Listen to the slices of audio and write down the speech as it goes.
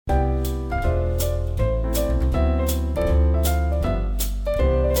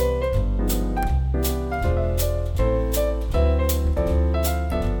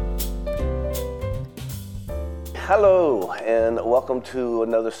and welcome to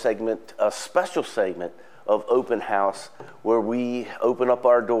another segment, a special segment of Open House, where we open up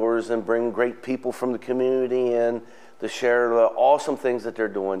our doors and bring great people from the community in to share the awesome things that they're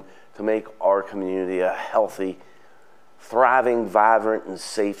doing to make our community a healthy, thriving, vibrant, and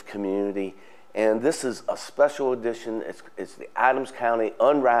safe community. And this is a special edition. It's the Adams County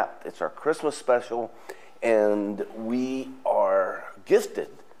Unwrapped. It's our Christmas special, and we are gifted.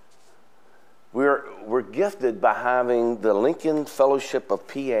 We're gifted by having the Lincoln Fellowship of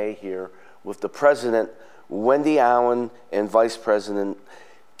PA here with the president, Wendy Allen, and vice president,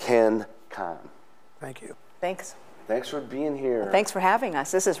 Ken Kime. Thank you. Thanks. Thanks for being here. Thanks for having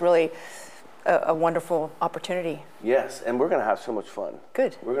us. This is really a wonderful opportunity. Yes, and we're going to have so much fun.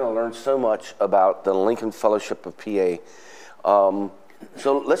 Good. We're going to learn so much about the Lincoln Fellowship of PA.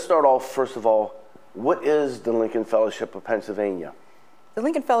 So let's start off, first of all, what is the Lincoln Fellowship of Pennsylvania? The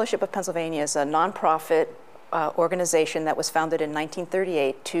Lincoln Fellowship of Pennsylvania is a nonprofit organization that was founded in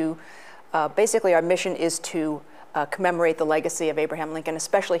 1938 to, basically our mission is to commemorate the legacy of Abraham Lincoln,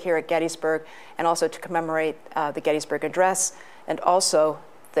 especially here at Gettysburg, and also to commemorate the Gettysburg Address, and also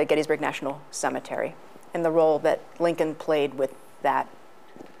the Gettysburg National Cemetery, and the role that Lincoln played with that.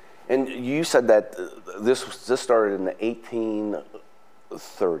 And you said that this started in the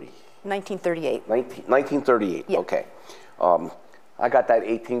 1938. 1938, yeah. Okay. I got that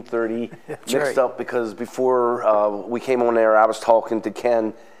 1830 That's mixed right. up because before we came on air, I was talking to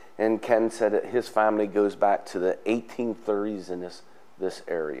Ken, and Ken said that his family goes back to the 1830s in this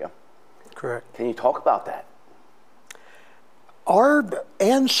area. Correct. Can you talk about that? Our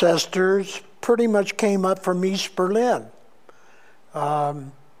ancestors pretty much came up from East Berlin. My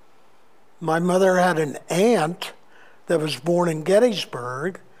mother had an aunt that was born in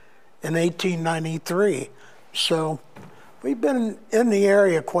Gettysburg in 1893. So we've been in the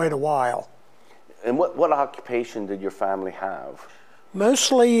area quite a while. And what occupation did your family have?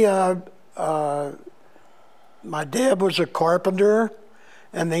 Mostly, my dad was a carpenter,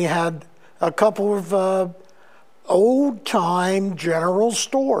 and they had a couple of old-time general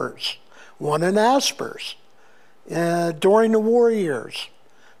stores, one in Aspers, during the war years.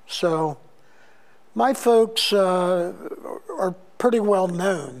 So my folks are pretty well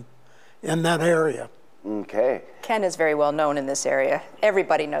known in that area. Okay. Ken is very well known in this area.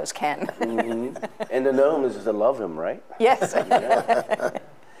 Everybody knows Ken. Mm-hmm. And the gnome is to love him, right? Yes.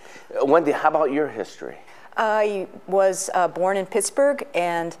 Wendy, how about your history? I was born in Pittsburgh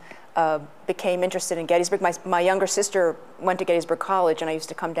and became interested in Gettysburg. My younger sister went to Gettysburg College, and I used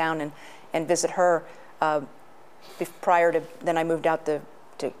to come down and visit her. Then I moved out to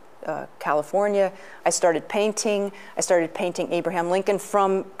California. I started painting. Abraham Lincoln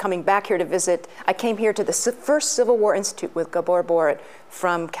from coming back here to visit. I came here to the first Civil War Institute with Gabor Borat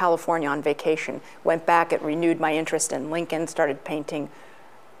from California on vacation. Went back, it renewed my interest in Lincoln, started painting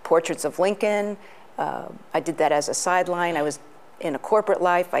portraits of Lincoln. I did that as a sideline. I was in a corporate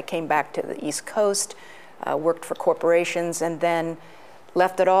life. I came back to the East Coast, worked for corporations, and then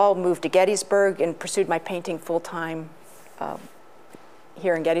left it all, moved to Gettysburg, and pursued my painting full-time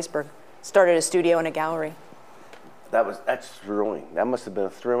here in Gettysburg. Started a studio and a gallery. That's thrilling. That must have been a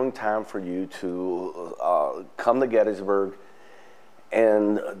thrilling time for you to come to Gettysburg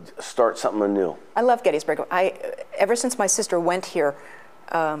and start something anew. I love Gettysburg. Ever since my sister went here,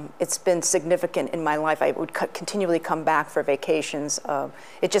 it's been significant in my life. I would continually come back for vacations.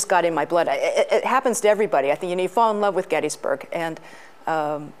 It just got in my blood. It happens to everybody. I think you fall in love with Gettysburg, and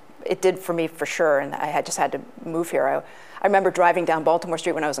it did for me for sure. And I just had to move here. I remember driving down Baltimore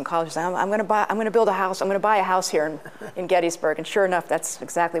Street when I was in college, saying, I'm going to build a house. I'm going to buy a house here in Gettysburg. And sure enough, that's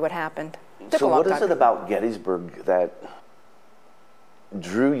exactly what happened. So what is it about Gettysburg that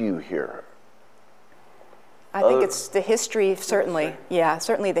drew you here? I think it's the history, certainly. Yeah,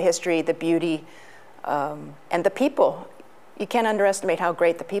 certainly the history, the beauty, and the people. You can't underestimate how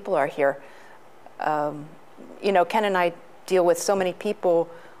great the people are here. Ken and I deal with so many people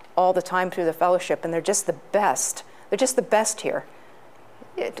all the time through the fellowship, and they're just the best. They're just the best here.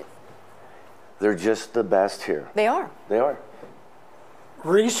 They're just the best here. They are. They are.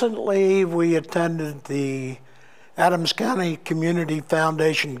 Recently, we attended the Adams County Community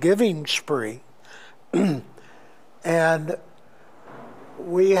Foundation Giving Spree, and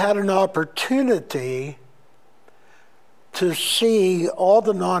we had an opportunity to see all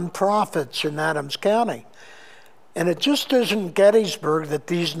the nonprofits in Adams County. And it just isn't Gettysburg that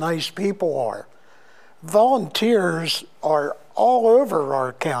these nice people are. Volunteers are all over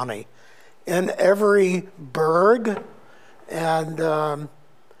our county, in every burg, and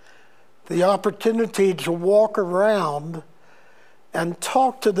the opportunity to walk around and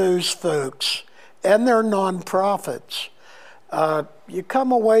talk to those folks and their nonprofits you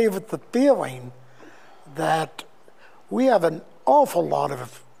come away with the feeling that we have an awful lot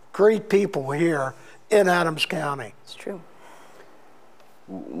of great people here in Adams County. It's true.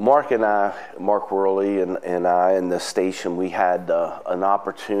 Mark Worley and I in the station, we had an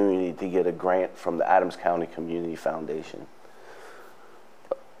opportunity to get a grant from the Adams County Community Foundation.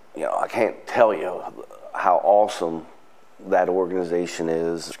 You know, I can't tell you how awesome that organization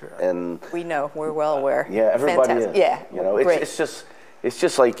is, and we know, we're well aware. Yeah, everybody Fantastic. is. Yeah, you know, great. it's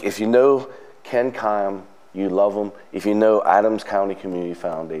just like if you know Ken Kime, you love him. If you know Adams County Community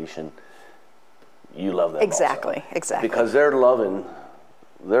Foundation, you love them Exactly, also. exactly. Because they're loving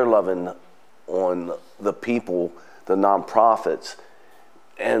on the people, the nonprofits,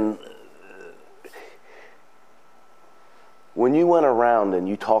 and when you went around and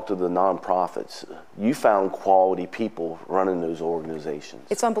you talked to the nonprofits, you found quality people running those organizations.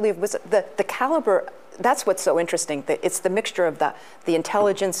 It's unbelievable. The caliber, that's what's so interesting. It's the mixture of the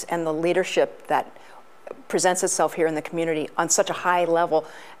intelligence and the leadership that presents itself here in the community on such a high level.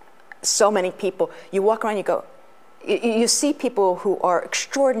 So many people, you walk around, you go, you see people who are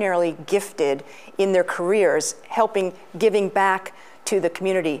extraordinarily gifted in their careers, giving back to the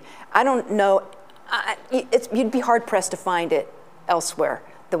community. I don't know, you'd be hard pressed to find it elsewhere,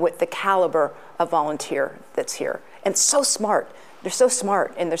 the caliber of volunteer that's here. And so smart. They're so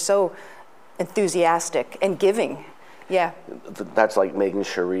smart and they're so enthusiastic and giving. Yeah. That's like Megan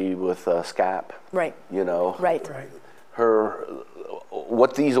Cherie with SCAP. Right. You know. Right.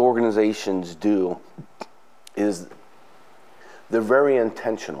 What these organizations do is they're very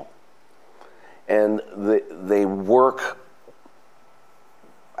intentional, and they work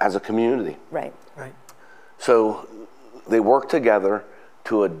as a community. Right. Right. So they work together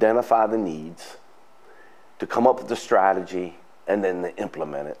to identify the needs, to come up with the strategy, and then they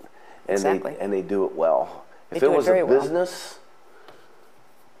implement it. And Exactly. They do it well. If They it do it was very a well. business,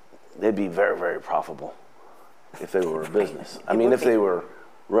 they'd be very, very profitable if they were a business. I mean, would if be. they were,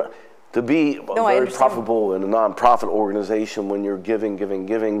 to be I very understand. profitable in a nonprofit organization when you're giving,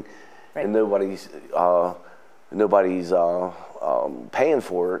 Right. and nobody's paying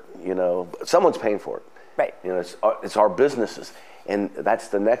for it, you know, someone's paying for it. Right. You know, it's our businesses. And that's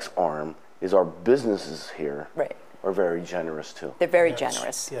the next arm, is our businesses here Right. are very generous too. They're very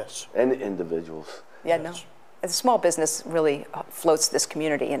generous. Yes. And individuals. Yeah, no. A small business really floats this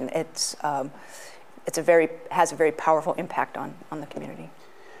community, and has a very powerful impact on the community.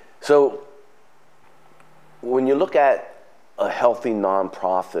 So when you look at a healthy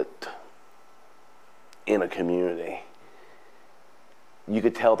nonprofit in a community, you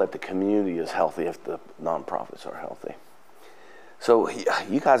could tell that the community is healthy if the nonprofits are healthy. So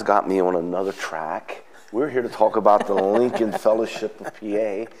you guys got me on another track. We're here to talk about the Lincoln Fellowship of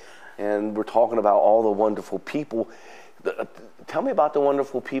PA, and we're talking about all the wonderful people. Tell me about the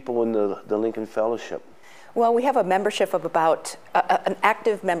wonderful people in the Lincoln Fellowship. Well, we have a membership of an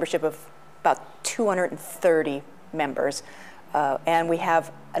active membership of about 230 members, and we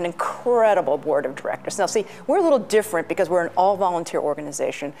have an incredible board of directors. Now, see, we're a little different because we're an all-volunteer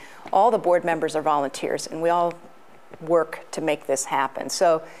organization. All the board members are volunteers, and we all work to make this happen.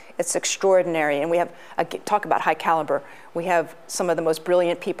 So it's extraordinary, and we have, talk about high caliber, we have some of the most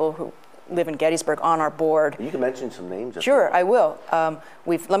brilliant people who live in Gettysburg on our board. You can mention some names. Sure, I will.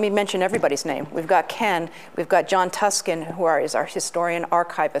 Let me mention everybody's name. We've got Ken, we've got John Tuskin, is our historian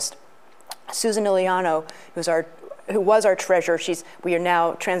archivist, Susan Iliano, who was our treasurer. We are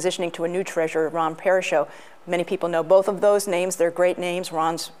now transitioning to a new treasurer, Ron Parasho. Many people know both of those names. They're great names.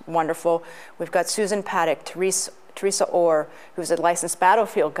 Ron's wonderful. We've got Susan Paddock, Teresa Orr, who's a licensed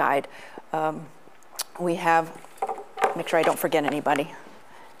battlefield guide. We have, make sure I don't forget anybody.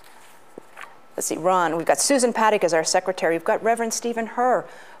 Let's see, Ron. We've got Susan Paddock as our secretary. We've got Reverend Stephen Herr,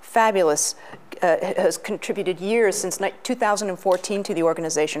 fabulous, has contributed years since 2014 to the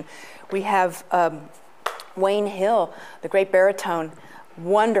organization. We have Wayne Hill, the great baritone,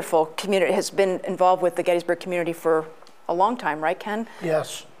 wonderful community, has been involved with the Gettysburg community for a long time, right, Ken?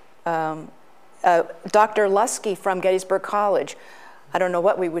 Yes. Dr. Lusky from Gettysburg College. I don't know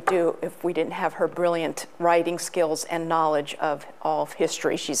what we would do if we didn't have her brilliant writing skills and knowledge of all of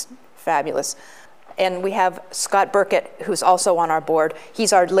history. She's fabulous. And we have Scott Burkett, who's also on our board.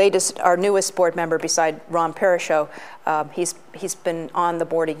 He's our newest board member beside Ron Parasho. He's been on the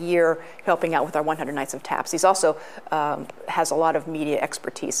board a year, helping out with our 100 Nights of Taps. He's also has a lot of media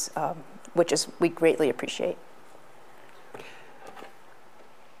expertise, which we greatly appreciate.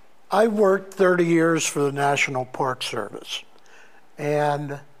 I worked 30 years for the National Park Service,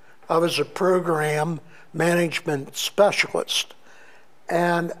 and I was a program management specialist.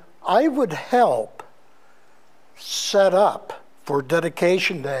 And I would help set up for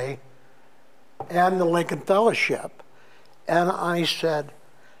Dedication Day and the Lincoln Fellowship. And I said,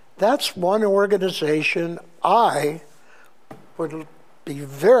 that's one organization I would be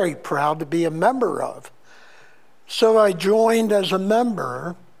very proud to be a member of. So I joined as a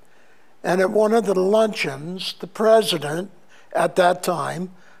member, and at one of the luncheons, the president at that time,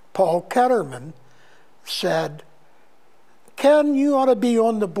 Paul Ketterman, said, Ken, you ought to be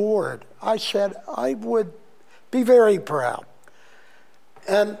on the board. I said, I would be very proud.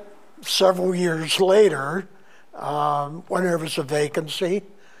 And several years later, when there was a vacancy,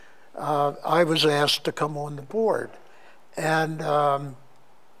 I was asked to come on the board. And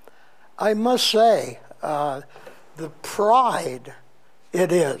I must say, the pride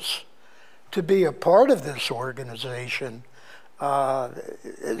it is to be a part of this organization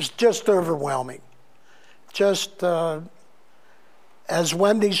is just overwhelming. Just, as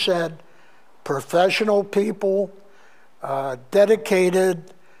Wendy said, professional people,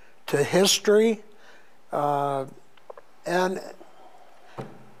 dedicated to history, and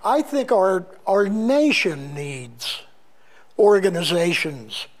I think our nation needs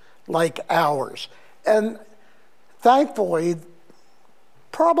organizations like ours. And thankfully,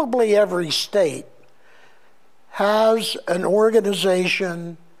 probably every state has an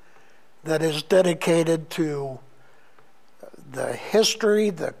organization that is dedicated to the history,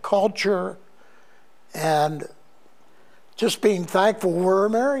 the culture, and just being thankful we're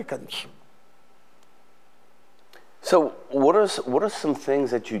Americans. So what are some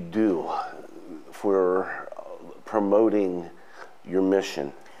things that you do for promoting your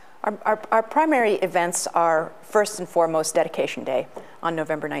mission? Our primary events are first and foremost Dedication Day on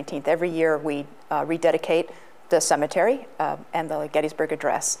November 19th. Every year we rededicate the cemetery and the Gettysburg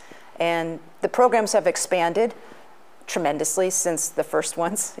Address. And the programs have expanded tremendously since the first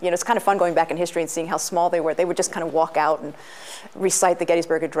ones. You know, it's kind of fun going back in history and seeing how small they were. They would just kind of walk out and recite the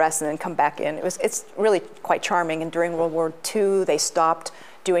Gettysburg Address and then come back in. It's really quite charming. And during World War II, they stopped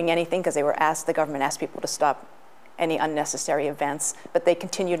doing anything because the government asked people to stop any unnecessary events. But they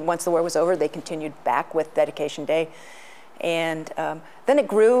continued, once the war was over, they continued back with Dedication Day. And then it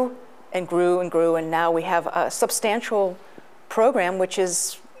grew and grew and grew, and now we have a substantial program which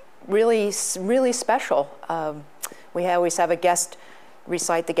is really, really special. We always have a guest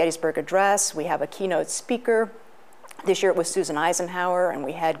recite the Gettysburg Address. We have a keynote speaker. This year it was Susan Eisenhower, and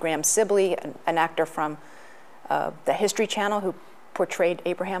we had Graham Sibley, an actor from the History Channel who portrayed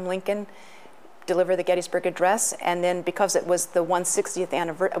Abraham Lincoln, deliver the Gettysburg Address. And then because it was the 60th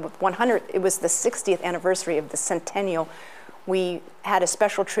anniversary of the centennial, we had a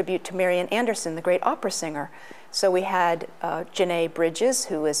special tribute to Marian Anderson, the great opera singer. So we had Janae Bridges,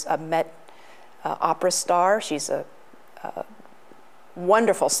 who is a Met opera star. She's a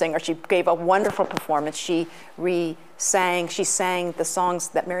wonderful singer. She gave a wonderful performance. She sang the songs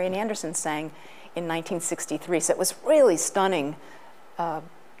that Marian Anderson sang in 1963. So it was really stunning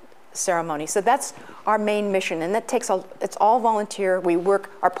ceremony. So that's our main mission, and that it's all volunteer. We work,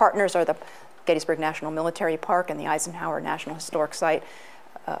 our partners are the Gettysburg National Military Park and the Eisenhower National Historic Site.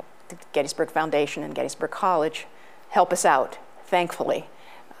 The Gettysburg Foundation and Gettysburg College help us out, thankfully,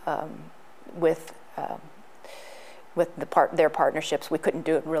 with their partnerships. We couldn't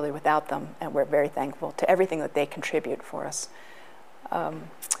do it really without them, and we're very thankful to everything that they contribute for us. And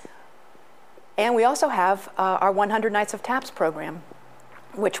we also have our 100 Nights of Taps program,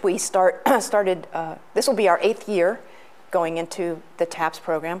 which we started, this will be our 8th year going into the TAPS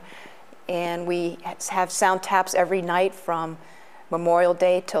program. And we have sound taps every night from Memorial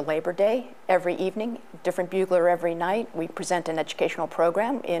Day to Labor Day, every evening, different bugler every night. We present an educational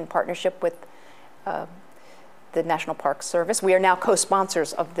program in partnership with the National Park Service. We are now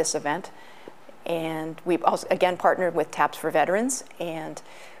co-sponsors of this event. And we've also, again, partnered with TAPS for Veterans and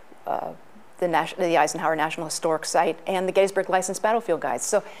the Eisenhower National Historic Site and the Gettysburg Licensed Battlefield Guides.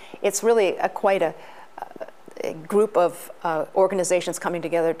 So it's really quite a group of organizations coming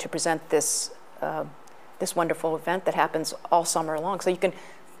together to present this wonderful event that happens all summer long. So you can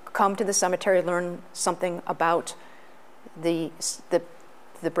come to the cemetery, learn something about the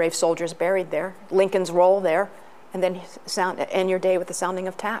brave soldiers buried there, Lincoln's role there, and then end your day with the sounding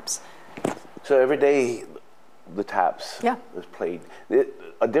of taps. So every day the taps is played.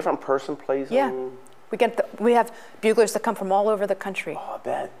 A different person plays them? We have buglers that come from all over the country. Oh, I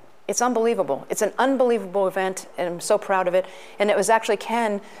bet. It's unbelievable. It's an unbelievable event, and I'm so proud of it. And it was actually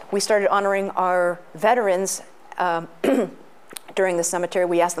Ken, we started honoring our veterans during the cemetery.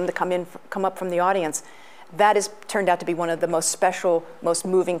 We asked them to come up from the audience. That has turned out to be one of the most special, most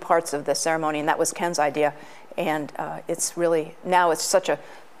moving parts of the ceremony, and that was Ken's idea. And it's really, now it's such a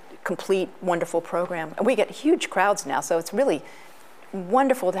complete, wonderful program. And we get huge crowds now, so it's really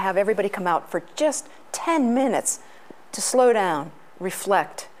wonderful to have everybody come out for just 10 minutes to slow down,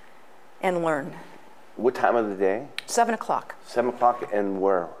 reflect, and learn. What time of the day? 7 o'clock. 7 o'clock, and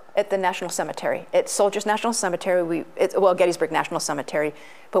where? At the National Cemetery. At Soldiers National Cemetery, Gettysburg National Cemetery,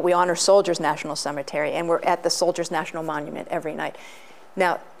 but we honor Soldiers National Cemetery, and we're at the Soldiers National Monument every night.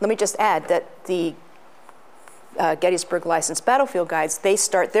 Now, let me just add that the Gettysburg Licensed Battlefield Guides, they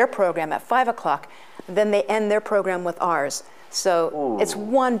start their program at 5 o'clock, then they end their program with ours. So it's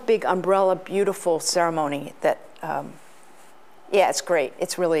one big umbrella, beautiful ceremony that, yeah, it's great.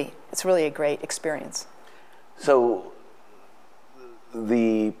 It's really a great experience. So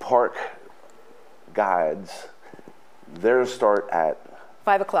the park guides, theirs start at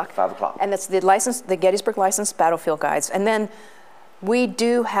 5 o'clock. 5 o'clock. And that's the Gettysburg Licensed Battlefield Guides. And then we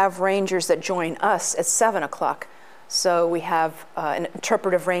do have rangers that join us at 7 o'clock. So we have an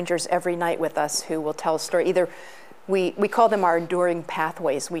interpretive rangers every night with us who will tell a story. Either we call them our enduring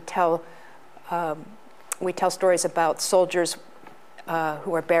pathways. We tell stories about soldiers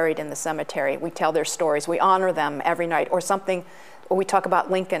who are buried in the cemetery. We tell their stories. We honor them every night, or something. Or we talk about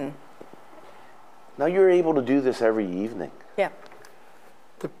Lincoln. Now you're able to do this every evening. Yeah.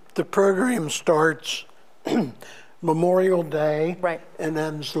 The program starts Memorial Day, right, and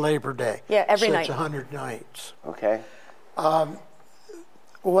ends Labor Day. Yeah, every night. It's 100 nights. Okay.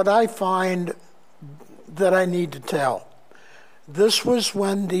 What I find that I need to tell, this was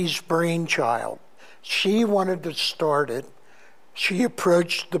Wendy's brainchild. She wanted to start it. She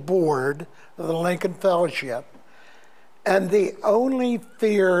approached the board of the Lincoln Fellowship, and the only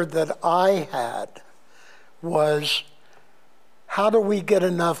fear that I had was, how do we get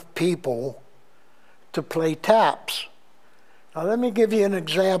enough people to play taps? Now let me give you an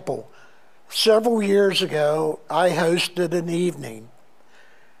example. Several years ago, I hosted an evening.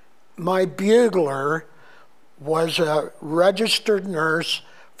 My bugler was a registered nurse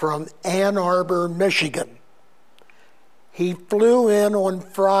from Ann Arbor, Michigan. He flew in on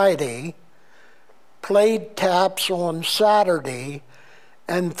Friday, played taps on Saturday,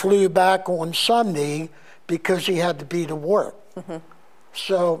 and flew back on Sunday because he had to be to work. Mm-hmm.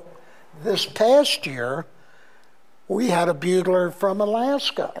 So this past year, we had a bugler from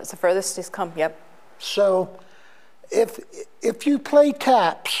Alaska. It was the furthest he's come, yep. So if you play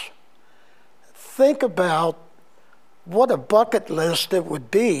taps, think about what a bucket list it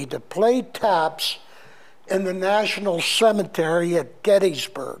would be to play taps in the National Cemetery at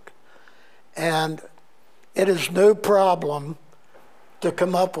Gettysburg. And it is no problem to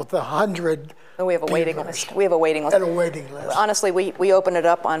come up with 100. We have a waiting list. We have a waiting list. And a waiting list. Honestly, we open it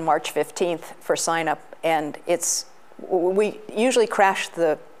up on March 15th for sign up, and we usually crash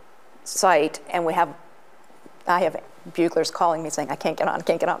the site, and I have buglers calling me saying, I can't get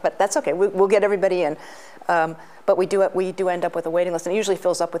on, but that's okay. We'll get everybody in. But we do end up with a waiting list, and it usually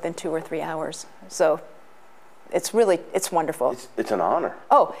fills up within 2 or 3 hours. So it's wonderful. It's an honor.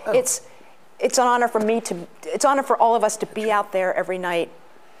 Oh. It's an honor for it's an honor for all of us to be out there every night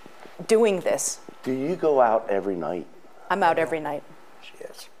doing this. Do you go out every night? I'm out every night.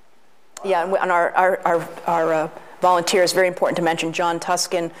 Yes. Yeah, and our volunteers, very important to mention, John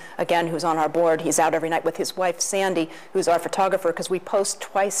Tuskin, again, who's on our board. He's out every night with his wife, Sandy, who's our photographer, because we post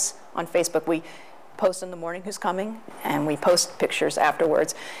twice on Facebook. We post in the morning who's coming, and we post pictures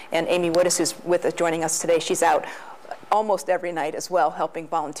afterwards. And Amy Woodis, who's joining us today, she's out almost every night as well, helping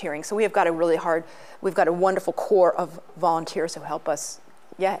volunteering. So we've got a wonderful core of volunteers who help us,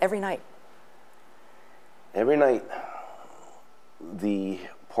 every night. Every night, the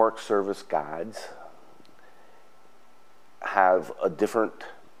Park Service guides have a different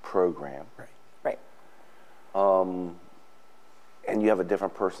program. Right. And you have a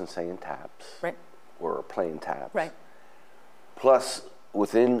different person saying taps. Right. Or playing taps. Right. Plus,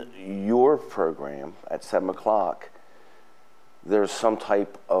 within your program at 7 o'clock, there's some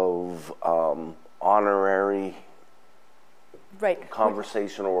type of honorary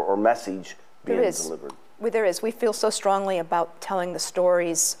conversation or message being delivered. There is. We feel so strongly about telling the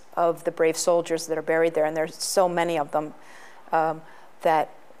stories of the brave soldiers that are buried there, and there's so many of them that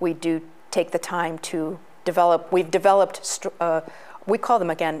we do take the time to develop. We've developed, we call them,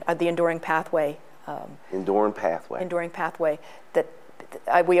 again, the Enduring Pathway. Enduring Pathway. Enduring Pathway.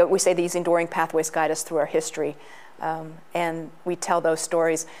 We say these enduring pathways guide us through our history, and we tell those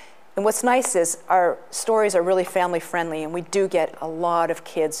stories. And what's nice is our stories are really family friendly, and we do get a lot of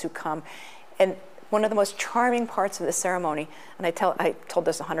kids who come. And one of the most charming parts of the ceremony, and I told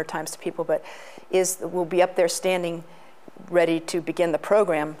this 100 times to people, but is we'll be up there standing ready to begin the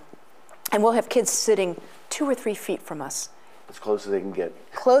program, and we'll have kids sitting 2 or 3 feet from us. As close as they can get.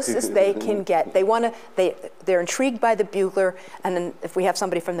 Close as they can get. They're intrigued by the bugler, and then if we have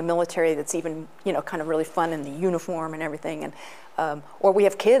somebody from the military that's even, kind of really fun in the uniform and everything, and or we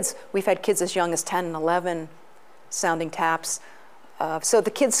have kids. We've had kids as young as 10 and 11 sounding taps. So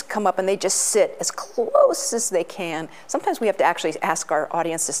the kids come up and they just sit as close as they can. Sometimes we have to actually ask our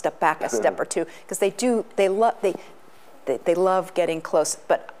audience to step back a step or two, because they love getting close.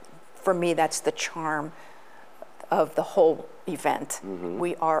 But for me, that's the charm of the whole event.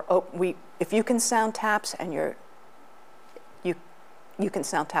 If you can sound taps and you can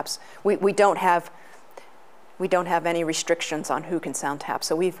sound taps. We don't have any restrictions on who can sound taps.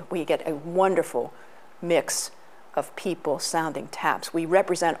 So we get a wonderful mix of people sounding taps. We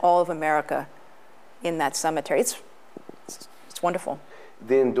represent all of America in that cemetery. It's wonderful.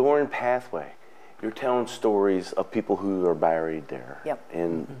 The enduring pathway. You're telling stories of people who are buried there. Yep.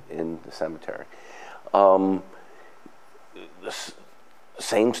 in the cemetery.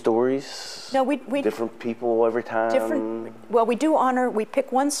 Same stories? No, we different people every time? Well, we do honor, we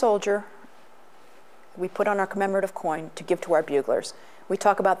pick one soldier, we put on our commemorative coin to give to our buglers. We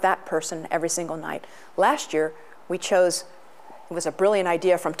talk about that person every single night. Last year, we chose, it was a brilliant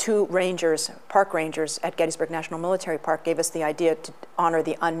idea from two rangers, park rangers at Gettysburg National Military Park, gave us the idea to honor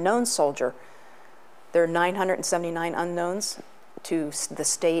the unknown soldier. There are 979 unknowns to the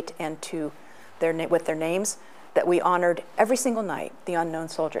state and to with their names that we honored every single night, the unknown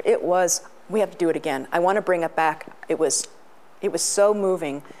soldier. We have to do it again. I want to bring it back. It was so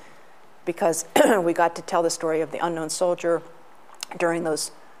moving because we got to tell the story of the unknown soldier during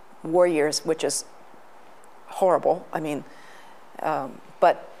those war years, which is horrible. I mean,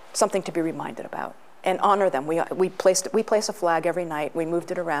 but something to be reminded about and honor them. We place a flag every night. We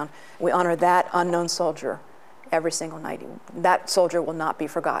moved it around. We honor that unknown soldier every single night. That soldier will not be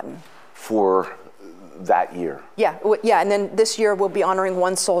forgotten. For that year. Yeah, and then this year we'll be honoring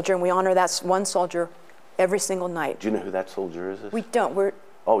one soldier, and we honor that one soldier every single night. Do you know who that soldier is? We don't. We're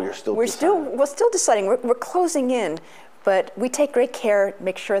still deciding. We're closing in, but we take great care to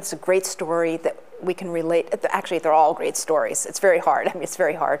make sure it's a great story that we can relate. Actually, they're all great stories. It's very hard. I mean, it's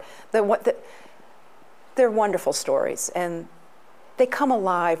very hard. They're wonderful stories, and they come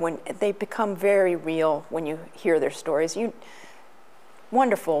alive when they become very real when you hear their stories.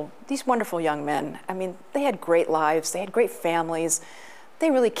 These wonderful young men. I mean, they had great lives. They had great families.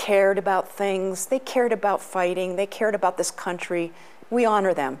 They really cared about things. They cared about fighting. They cared about this country. We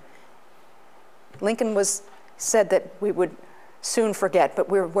honor them. Lincoln said that we would soon forget, but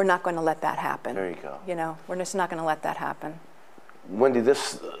we're not going to let that happen. There you go. We're just not going to let that happen. Wendy,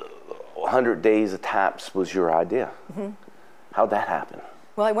 this 100 Days of Taps was your idea. Mm-hmm. How'd that happen?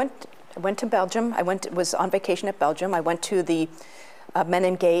 Well, I went to Belgium. Was on vacation at Belgium. I went to the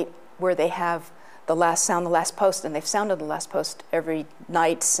Menin Gate, where they have the last post, and they've sounded the last post every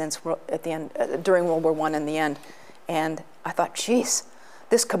night since at the end during World War I and the end. And I thought, geez,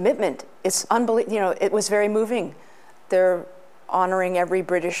 this commitment is unbelievable. It was very moving. They're honoring every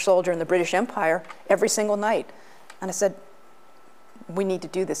British soldier in the British Empire every single night. And I said, we need to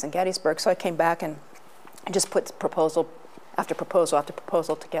do this in Gettysburg. So I came back and just put proposal after proposal after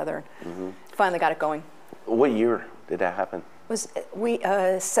proposal together. Mm-hmm. Finally got it going. What year did that happen? Was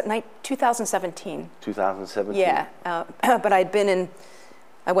 2017. 2017? Yeah, but I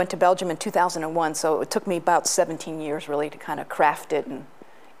went to Belgium in 2001, so it took me about 17 years really to kind of craft it and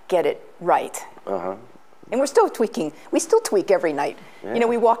get it right. Uh-huh. And we're still tweaking. We still tweak every night. Yeah.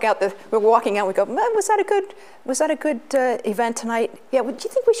 We're walking out, we go, man, was that a good event tonight? Yeah, do you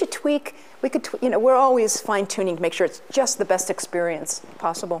think we should tweak? We could, we're always fine tuning to make sure it's just the best experience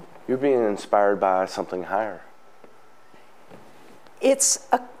possible. You're being inspired by something higher.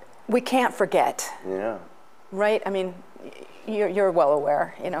 We can't forget. Yeah. Right? I mean, you're well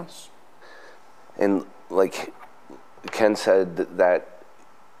aware, And like Ken said, that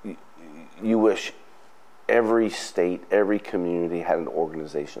you wish every state, every community had an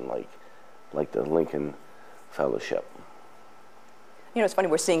organization like the Lincoln Fellowship. It's funny,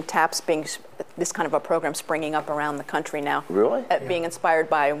 we're seeing TAPS being this kind of a program springing up around the country now. Really? Being inspired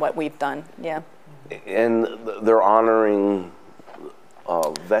by what we've done, yeah. And they're honoring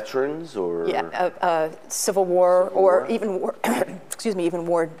veterans or Civil War or even war, even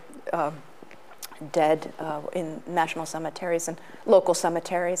war dead in national cemeteries and local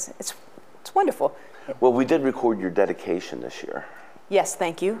cemeteries. It's wonderful. Well, we did record your dedication this year. Yes,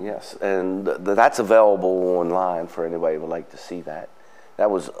 thank you. Yes, and that's available online for anybody who would like to see that. That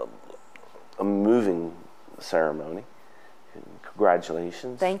was a moving ceremony.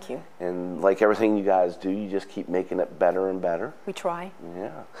 Congratulations. Thank you. And like everything you guys do, you just keep making it better and better. We try.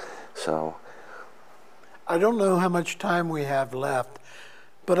 Yeah. So I don't know how much time we have left,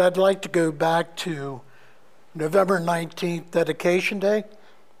 but I'd like to go back to November 19th, Dedication Day.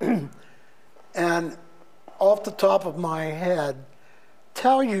 And off the top of my head,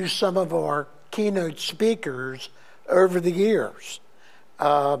 tell you some of our keynote speakers over the years.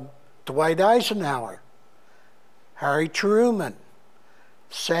 Dwight Eisenhower, Harry Truman,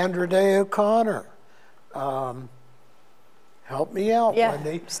 Sandra Day O'Connor. Help me out,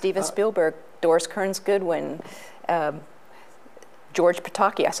 Wendy. Steven Spielberg, Doris Kearns Goodwin, George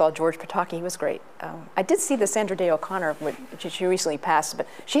Pataki. I saw George Pataki. He was great. I did see the Sandra Day O'Connor, which she recently passed, but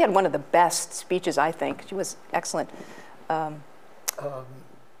she had one of the best speeches, I think. She was excellent.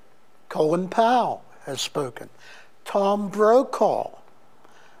 Colin Powell has spoken. Tom Brokaw.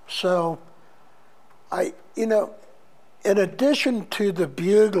 So, in addition to the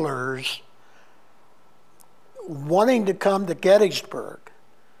buglers wanting to come to Gettysburg,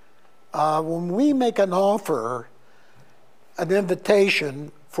 when we make an offer, an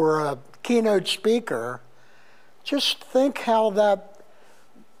invitation for a keynote speaker, just think how that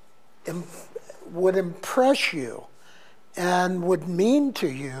would impress you and would mean to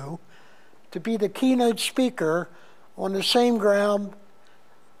you to be the keynote speaker on the same ground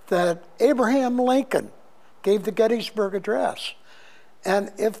that Abraham Lincoln gave the Gettysburg Address. And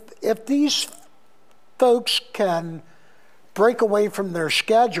if these folks can break away from their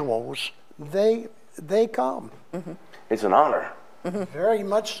schedules, they come. Mm-hmm. It's an honor. Mm-hmm. Very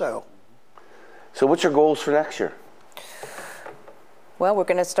much so. So what's your goals for next year? Well, we're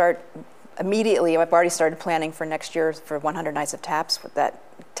going to start immediately. I've already started planning for next year for 100 Nights of Taps.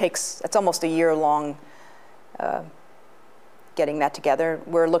 It's almost a year long getting that together.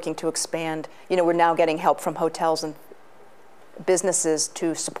 We're looking to expand. We're now getting help from hotels and businesses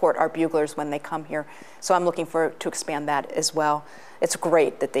to support our buglers when they come here. So I'm looking to expand that as well. It's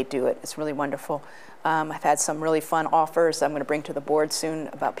great that they do it. It's really wonderful. I've had some really fun offers I'm going to bring to the board soon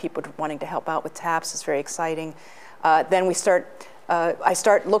about people wanting to help out with TAPS. It's very exciting. Then I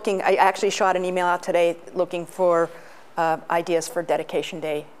start looking. I actually shot an email out today looking for ideas for Dedication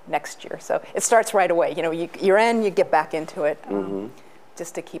Day next year. So it starts right away. You're in, you get back into it,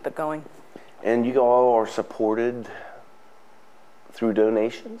 just to keep it going. And you all are supported through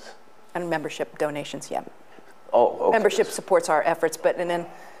donations? And membership donations, yeah. Oh, okay. Membership supports our efforts, and then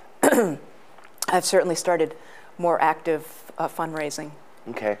I've certainly started more active fundraising.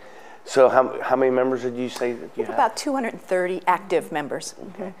 Okay. So how many members did you say that you have? About 230 active members.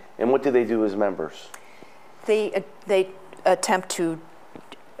 Okay. Mm-hmm. And what do they do as members? They attempt to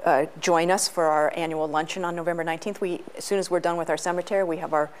join us for our annual luncheon on November 19th. As soon as we're done with our cemetery, we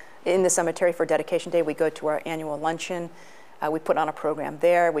have in the cemetery for Dedication Day, we go to our annual luncheon. We put on a program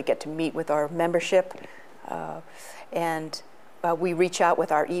there. We get to meet with our membership. And we reach out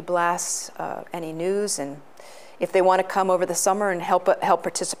with our e-blasts, any news. And if they want to come over the summer and help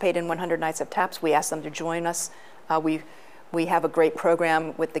participate in 100 Nights of Taps, we ask them to join us. We have a great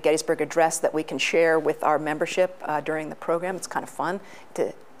program with the Gettysburg Address that we can share with our membership during the program. It's kind of fun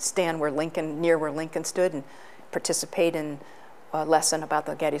to stand near where Lincoln stood and participate in a lesson about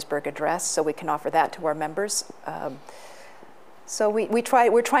the Gettysburg Address, so we can offer that to our members. So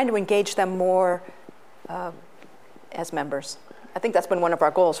we're trying to engage them more as members. I think that's been one of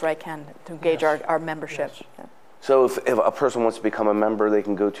our goals, right, Ken? To engage our membership. Yes. Yeah. So if a person wants to become a member, they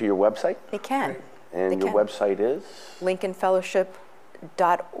can go to your website? They can. And your website is?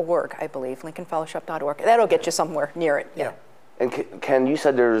 LincolnFellowship.org, I believe. LincolnFellowship.org. That'll get you somewhere near it. Yeah. And Ken, you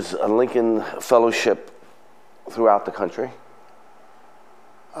said there's a Lincoln Fellowship throughout the country?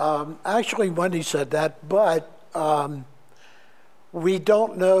 Actually, Wendy said that, but we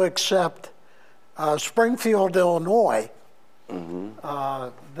don't know except Springfield, Illinois. Mm-hmm.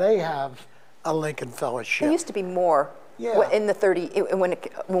 They have a Lincoln Fellowship. There used to be more. Yeah. In the 30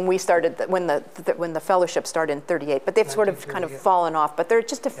 when we started when the fellowship started in 38, but they've sort of kind of fallen off. But there are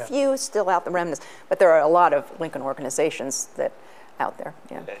just a few still out, the remnants. But there are a lot of Lincoln organizations that out there.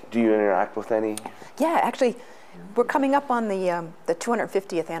 Yeah. Do you interact with any? Yeah, actually, we're coming up on the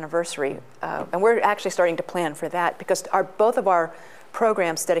 250th anniversary, and we're actually starting to plan for that because both of our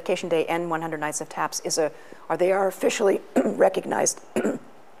programs, Dedication Day and 100 Nights of Taps, they are officially recognized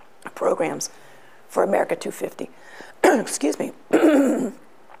programs for America 250. Excuse me.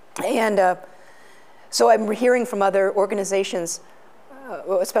 And so I'm hearing from other organizations,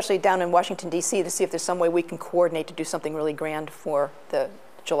 especially down in Washington, D.C., to see if there's some way we can coordinate to do something really grand for the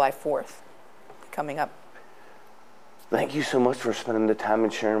July 4th coming up. Thank you so much for spending the time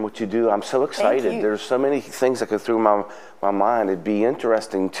and sharing what you do. I'm so excited. Thank you. There's so many things that go through my mind. It'd be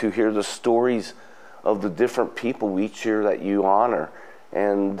interesting to hear the stories of the different people each year that you honor.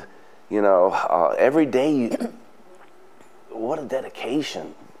 And every day, what a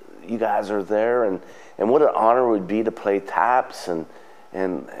dedication. You guys are there, and what an honor it would be to play taps and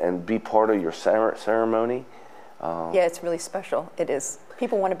be part of your ceremony. Yeah, it's really special. It is.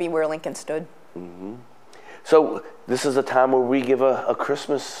 People want to be where Lincoln stood. Mm-hmm. So this is a time where we give a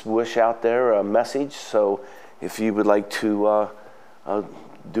Christmas wish out there, a message. So if you would like to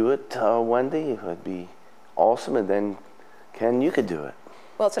do it, Wendy, it would be awesome. And then, Ken, you could do it.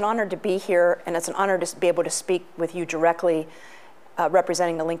 Well, it's an honor to be here, and it's an honor to be able to speak with you directly,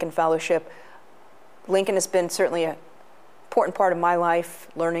 representing the Lincoln Fellowship. Lincoln has been certainly an important part of my life,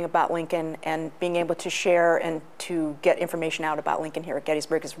 learning about Lincoln and being able to share and to get information out about Lincoln here at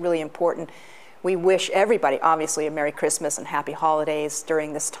Gettysburg is really important. We wish everybody, obviously, a Merry Christmas and Happy Holidays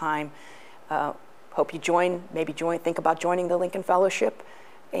during this time. Hope you think about joining the Lincoln Fellowship,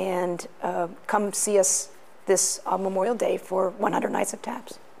 and come see us this Memorial Day for 100 Nights of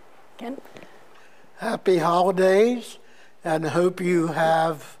Taps. Ken? Happy holidays, and hope you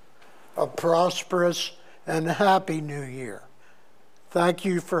have a prosperous and happy New Year. Thank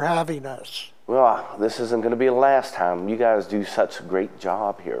you for having us. Well, this isn't going to be the last time. You guys do such a great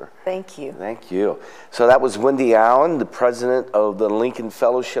job here. Thank you. Thank you. So that was Wendy Allen, the president of the Lincoln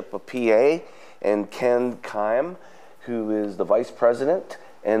Fellowship of PA, and Ken Kime, who is the vice president.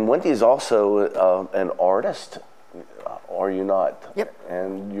 And Wendy is also an artist, are you not? Yep.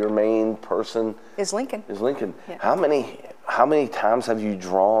 And your main person is Lincoln. Yeah. How many times have you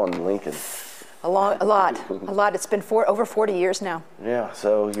drawn Lincoln? A lot. It's been over 40 years now. Yeah.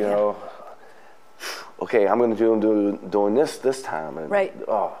 So you know. Okay, I'm going to doing this time, and right.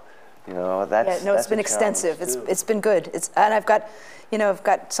 It's been extensive. It's been good. And I've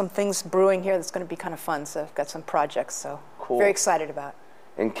got some things brewing here that's going to be kind of fun. So I've got some projects. So cool. Very excited about.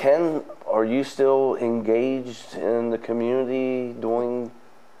 And Ken, are you still engaged in the community doing?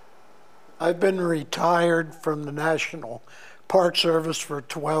 I've been retired from the National Park Service for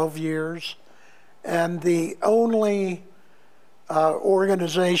 12 years, and the only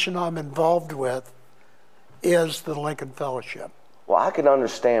organization I'm involved with is the Lincoln Fellowship. Well, I can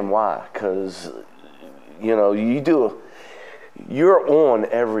understand why, because you're on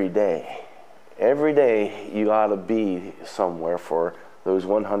every day. Every day you ought to be somewhere for those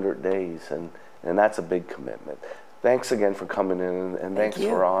 100 days, and that's a big commitment. Thanks again for coming in, and thanks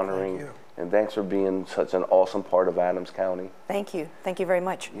for honoring, and thanks for being such an awesome part of Adams County. Thank you very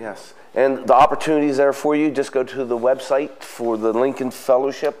much. Yes, and the opportunity is there for you. Just go to the website for the Lincoln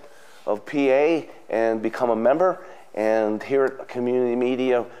Fellowship of PA and become a member. And here at Community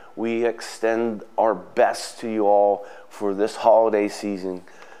Media, we extend our best to you all for this holiday season.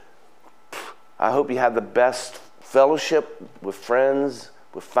 I hope you have the best fellowship with friends,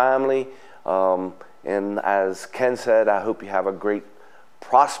 with family, and as Ken said, I hope you have a great,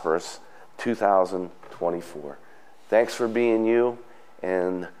 prosperous 2024. Thanks for being you,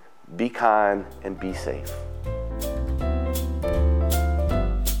 and be kind and be safe.